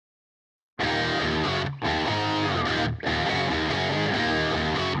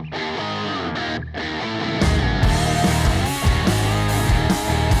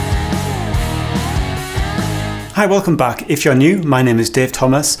Hi, welcome back. If you're new, my name is Dave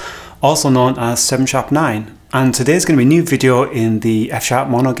Thomas, also known as fsharp9, and today's going to be a new video in the fsharp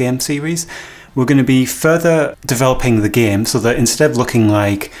monogame series. We're going to be further developing the game so that instead of looking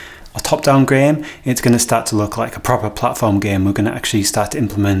like a top-down game, it's going to start to look like a proper platform game. We're going to actually start to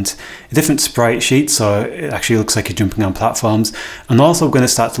implement a different sprite sheet so it actually looks like you're jumping on platforms, and also we're going to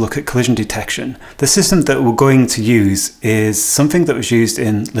start to look at collision detection. The system that we're going to use is something that was used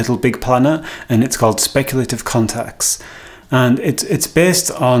in Little Big Planet, and it's called speculative contacts, and it's based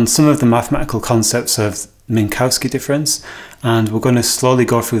on some of the mathematical concepts of Minkowski difference, and we're going to slowly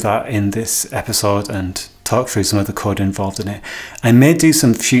go through that in this episode and talk through some of the code involved in it. I may do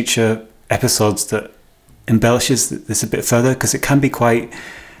some future episodes that embellishes this a bit further because it can be quite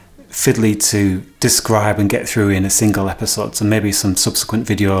fiddly to describe and get through in a single episode, so maybe some subsequent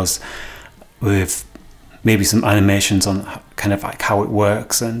videos with maybe some animations on kind of like how it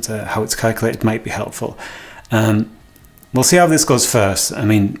works and how it's calculated might be helpful. We'll see how this goes first. I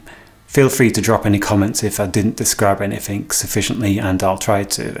mean, feel free to drop any comments if I didn't describe anything sufficiently, and I'll try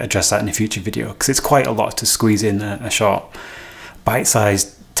to address that in a future video because it's quite a lot to squeeze in a short,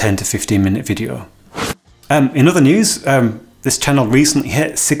 bite-sized 10 to 15 minute video. In other news, this channel recently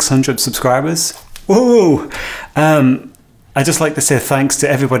hit 600 subscribers. Whoa! I'd just like to say thanks to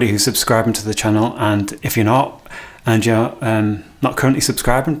everybody who's subscribing to the channel, and if you're not, and you're not currently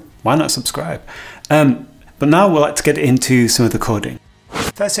subscribing, why not subscribe? But now we'll like to get into some of the coding.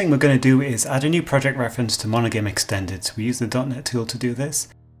 First thing we're going to do is add a new project reference to monogame extended. We use the .NET tool to do this.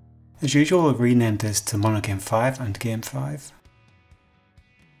 As usual, we'll rename this to monogame 5 and game 5.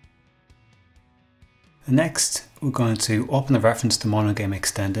 Next, we're going to open the reference to monogame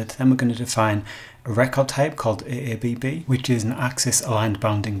extended. Then we're going to define a record type called AABB, which is an axis aligned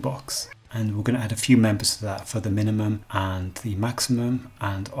bounding box. And we're going to add a few members to that for the minimum and the maximum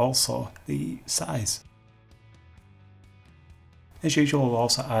and also the size. As usual, we'll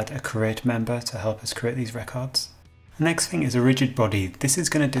also add a create member to help us create these records. The next thing is a rigid body. This is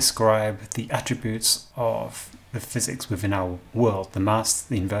going to describe the attributes of the physics within our world, the mass,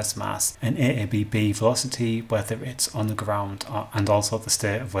 the inverse mass, and AABB velocity, whether it's on the ground, and also the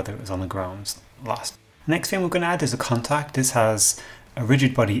state of whether it was on the ground last. The next thing we're going to add is a contact. This has a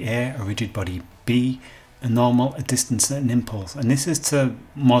rigid body A, a rigid body B, a normal, a distance, and an impulse, and this is to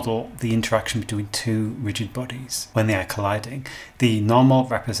model the interaction between two rigid bodies when they are colliding. The normal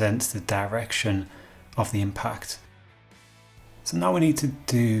represents the direction of the impact. So now we need to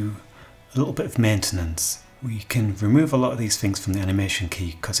do a little bit of maintenance. We can remove a lot of these things from the animation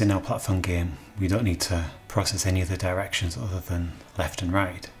key because in our platform game we don't need to process any of the directions other than left and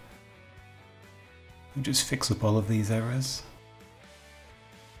right. We'll just fix up all of these errors.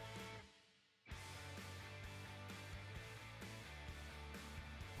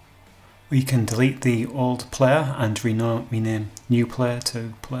 We can delete the old player and rename new player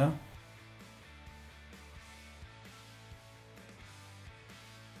to player.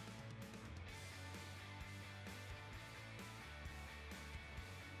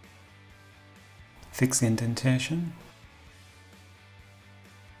 Fix the indentation.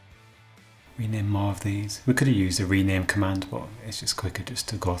 Rename more of these. We could have used a rename command, but it's just quicker just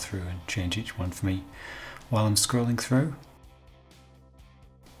to go through and change each one for me while I'm scrolling through.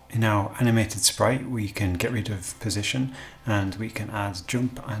 In our animated sprite, we can get rid of position and we can add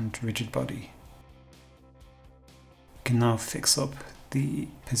jump and rigid body. We can now fix up the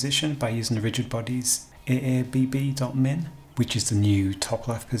position by using the rigid body's AABB.min, which is the new top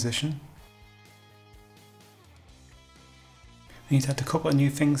left position. We need to add a couple of new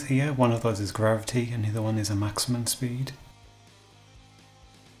things here. One of those is gravity and the other one is a maximum speed.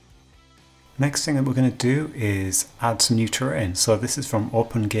 Next thing that we're going to do is add some new terrain. So this is from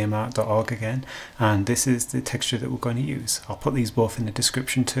opengameart.org again, and this is the texture that we're going to use. I'll put these both in the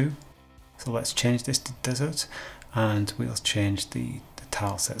description too. So let's change this to desert, and we'll change the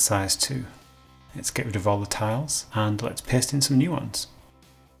tile set size too. Let's get rid of all the tiles and let's paste in some new ones.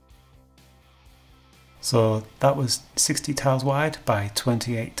 So that was 60 tiles wide by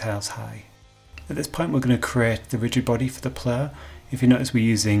 28 tiles high. At this point we're going to create the rigid body for the player. If you notice, we're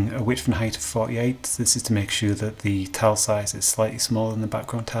using a width and height of 48. This is to make sure that the tile size is slightly smaller than the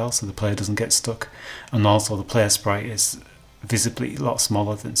background tile so the player doesn't get stuck, and also the player sprite is visibly a lot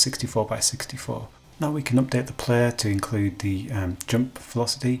smaller than 64 by 64. Now we can update the player to include the jump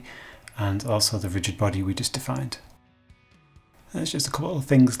velocity and also the rigid body we just defined. There's just a couple of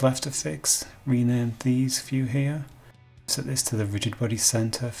things left to fix. Rename these few here. Set this to the rigid body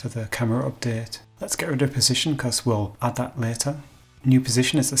center for the camera update. Let's get rid of position because we'll add that later. New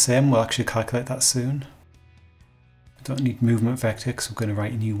position is the same, we'll actually calculate that soon. We don't need movement vector because we're going to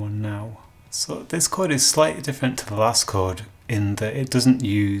write a new one now. So this code is slightly different to the last code in that it doesn't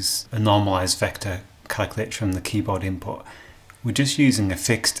use a normalized vector calculated from the keyboard input. We're just using a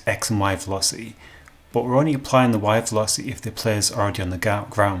fixed x and y velocity, but we're only applying the y velocity if the player's already on the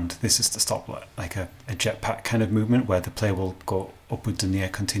ground. This is to stop like a jetpack kind of movement where the player will go upwards in the air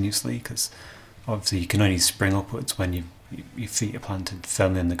continuously, because obviously you can only spring upwards when your feet are planted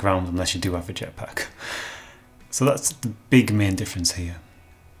firmly on the ground unless you do have a jetpack. So that's the big main difference here.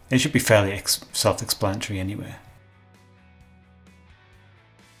 It should be fairly self-explanatory anyway.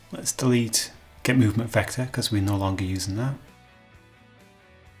 Let's delete get movement vector because we're no longer using that.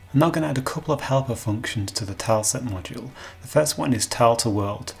 I'm now going to add a couple of helper functions to the tileset module. The first one is tile to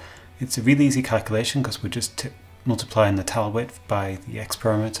world. It's a really easy calculation because we're just multiplying the tile width by the x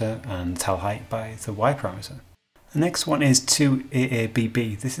parameter and the tile height by the y parameter. The next one is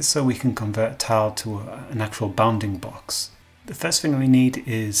to_AABB. This is so we can convert a tile to an actual bounding box. The first thing we need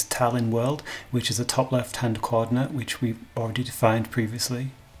is tile in world, which is the top left hand coordinate, which we've already defined previously.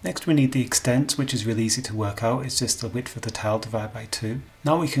 Next we need the extent, which is really easy to work out. It's just the width of the tile divided by 2.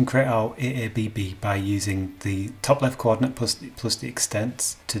 Now we can create our AABB by using the top left coordinate plus the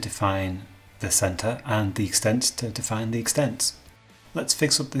extents to define the center and the extents to define the extents. Let's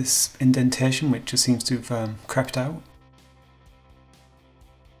fix up this indentation, which just seems to have crept out.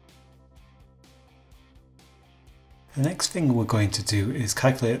 The next thing we're going to do is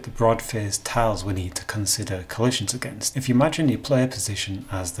calculate the broad phase tiles we need to consider collisions against. If you imagine your player position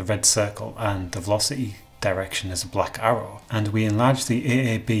as the red circle and the velocity direction as a black arrow, and we enlarge the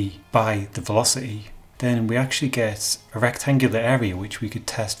AAB by the velocity, then we actually get a rectangular area which we could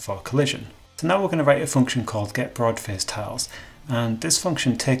test for collision. So now we're going to write a function called getBroadFaceTiles, and this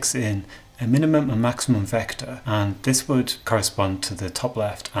function takes in a minimum and maximum vector, and this would correspond to the top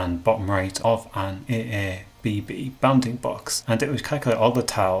left and bottom right of an AABB bounding box, and it would calculate all the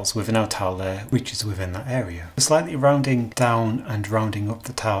tiles within our tile layer which is within that area. We're slightly rounding down and rounding up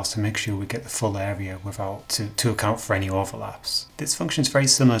the tiles to make sure we get the full area without to account for any overlaps. This function is very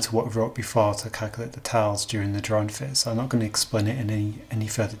similar to what we wrote before to calculate the tiles during the drawing phase, so I'm not going to explain it in any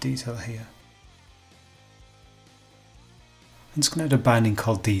further detail here. I'm just going to add a binding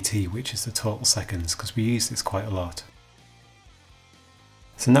called dt, which is the total seconds, because we use this quite a lot.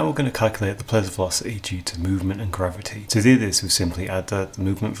 So now we're going to calculate the player's velocity due to movement and gravity. To do this, we simply add the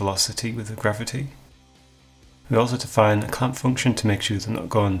movement velocity with the gravity. We also define a clamp function to make sure they're not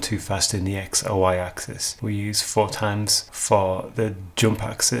going too fast in the x or y axis. We use 4 times for the jump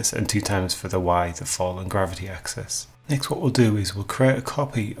axis and 2 times for the y, the fall and gravity axis. Next, what we'll do is we'll create a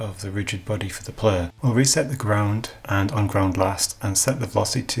copy of the rigid body for the player. We'll reset the ground and on ground last and set the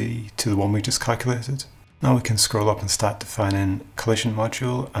velocity to the one we just calculated. Now we can scroll up and start defining collision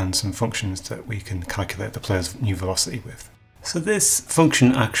module and some functions that we can calculate the player's new velocity with. So this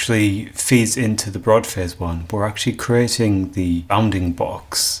function actually feeds into the broad phase one, but we're actually creating the bounding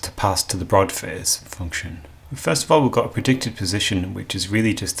box to pass to the broad phase function. First of all, we've got a predicted position, which is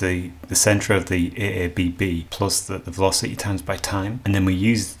really just the center of the AABB plus the velocity times by time. And then we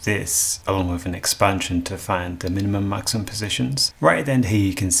use this along with an expansion to find the minimum maximum positions. Right at the end here,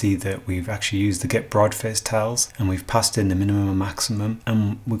 you can see that we've actually used the getBroadFaceTiles and we've passed in the minimum and maximum.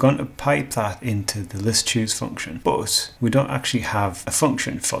 And we're going to pipe that into the listChoose function, but we don't actually have a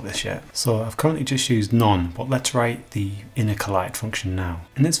function for this yet. So I've currently just used none, but let's write the innerCollide function now.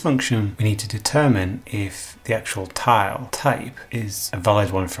 In this function, we need to determine if the actual tile type is a valid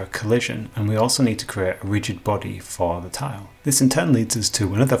one for a collision, and we also need to create a rigid body for the tile. This in turn leads us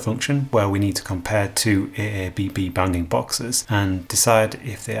to another function where we need to compare 2 AABB bounding boxes and decide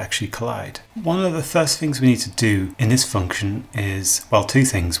if they actually collide. One of the first things we need to do in this function is, well, 2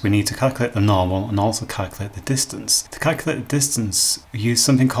 things. We need to calculate the normal and also calculate the distance. To calculate the distance, we use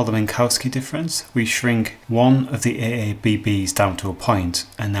something called the Minkowski difference. We shrink one of the AABBs down to a point,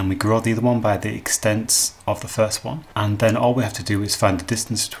 and then we grow the other one by the extents of the first one, and then all we have to do is find the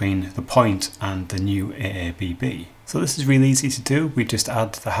distance between the point and the new AABB. So this is really easy to do. We just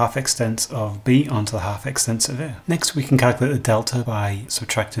add the half extents of B onto the half extents of A. Next, we can calculate the delta by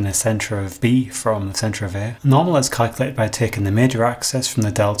subtracting the center of B from the center of A. Normal is calculated by taking the major axis from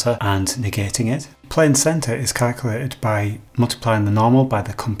the delta and negating it. Plane center is calculated by multiplying the normal by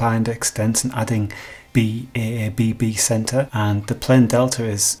the combined extents and adding B AABB center, and the plane delta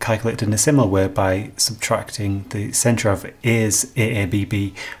is calculated in a similar way by subtracting the center of A's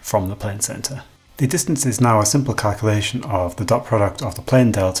AABB from the plane center. The distance is now a simple calculation of the dot product of the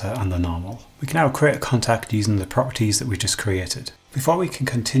plane delta and the normal. We can now create a contact using the properties that we just created. Before we can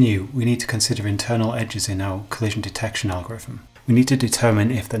continue, we need to consider internal edges in our collision detection algorithm. we need to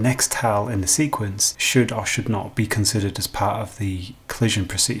determine if the next tile in the sequence should or should not be considered as part of the collision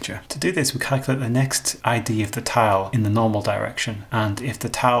procedure. To do this, we calculate the next ID of the tile in the normal direction, and if the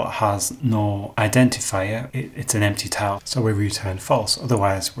tile has no identifier, it's an empty tile, so we return false,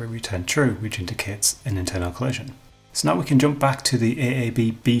 otherwise we return true, which indicates an internal collision. So now we can jump back to the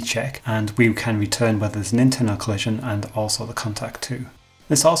AABB check, and we can return whether there's an internal collision and also the contact too.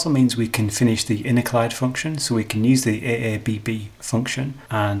 This also means we can finish the inner collide function, so we can use the AABB function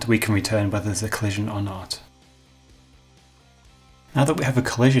and we can return whether there's a collision or not. Now that we have a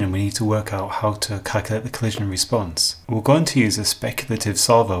collision, we need to work out how to calculate the collision response. We're going to use a speculative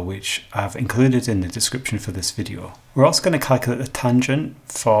solver, which I've included in the description for this video. We're also going to calculate the tangent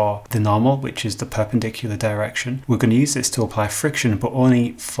for the normal, which is the perpendicular direction. We're going to use this to apply friction, but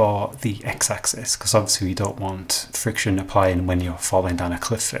only for the x-axis, because obviously we don't want friction applying when you're falling down a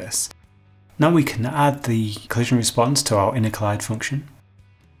cliff face. Now we can add the collision response to our inner collide function.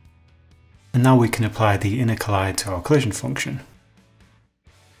 And now we can apply the inner collide to our collision function.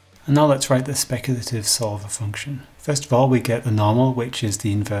 And now let's write the speculative solver function. First of all, we get the normal, which is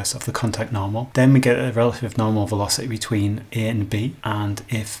the inverse of the contact normal. Then we get a relative normal velocity between A and B, and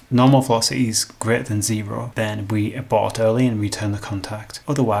if normal velocity is greater than 0, then we abort early and return the contact.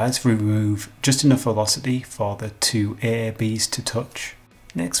 Otherwise, we remove just enough velocity for the two AABs to touch.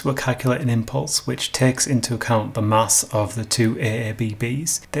 Next, we'll calculate an impulse, which takes into account the mass of the two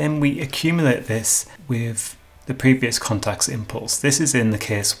AABBs. Then we accumulate this with the previous contact's impulse. This is in the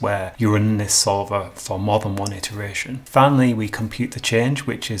case where you're running this solver for more than one iteration. Finally, we compute the change,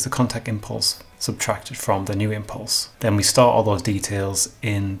 which is the contact impulse subtracted from the new impulse. Then we store all those details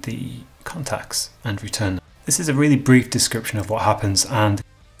in the contacts and return them. This is a really brief description of what happens, and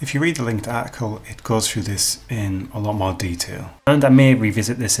if you read the linked article, it goes through this in a lot more detail. And I may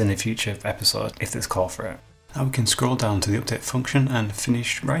revisit this in a future episode if there's call for it. Now we can scroll down to the update function and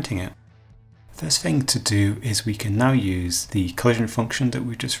finish writing it. First thing to do is we can now use the collision function that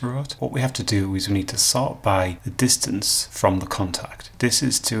we just wrote. What we have to do is we need to sort by the distance from the contact. This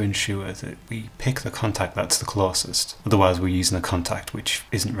is to ensure that we pick the contact that's the closest. Otherwise we're using a contact which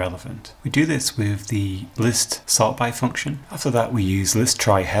isn't relevant. We do this with the list sort by function. After that we use list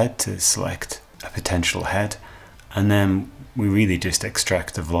try head to select a potential head, and then we really just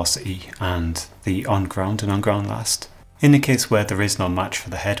extract the velocity and the on ground and on ground last. In the case where there is no match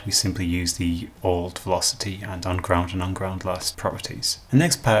for the head, we simply use the old velocity and on ground last properties. The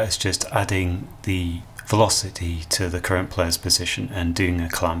next part is just adding the velocity to the current player's position and doing a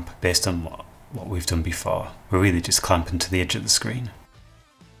clamp based on what we've done before. We're really just clamping to the edge of the screen.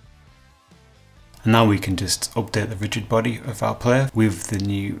 And now we can just update the rigid body of our player with the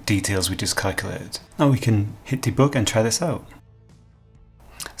new details we just calculated. Now we can hit debug and try this out.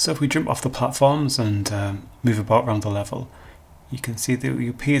 So if we jump off the platforms and move about around the level, you can see that we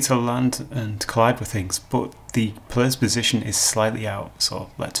appear to land and collide with things, but the player's position is slightly out,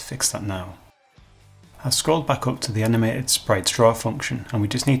 so let's fix that now. I've scrolled back up to the animated sprites draw function, and we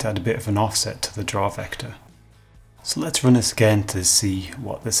just need to add a bit of an offset to the draw vector. So let's run this again to see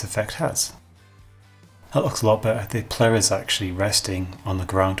what this effect has. That looks a lot better. The player is actually resting on the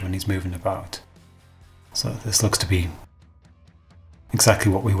ground when he's moving about. So this looks to be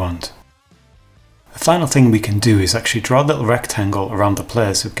exactly what we want. The final thing we can do is actually draw a little rectangle around the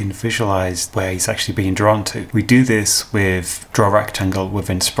player so we can visualize where he's actually being drawn to. We do this with draw rectangle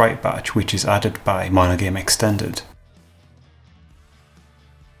within sprite batch, which is added by monogame extended.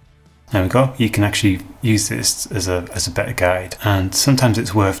 There we go. You can actually use this as a better guide, and sometimes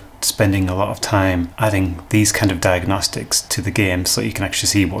it's worth spending a lot of time adding these kind of diagnostics to the game so you can actually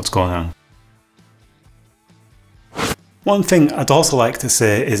see what's going on. One thing I'd also like to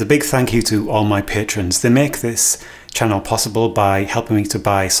say is a big thank you to all my patrons. They make this channel possible by helping me to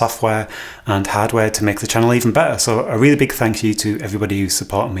buy software and hardware to make the channel even better. So a really big thank you to everybody who's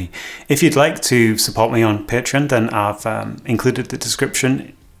supporting me. If you'd like to support me on Patreon, then I've included the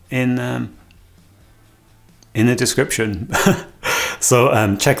description in the description.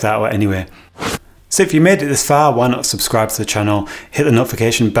 So check that out anyway. So if you made it this far, why not subscribe to the channel, hit the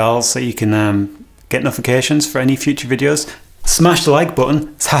notification bell so you can get notifications for any future videos. Smash the like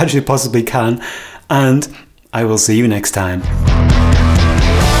button as hard as you possibly can, and I will see you next time.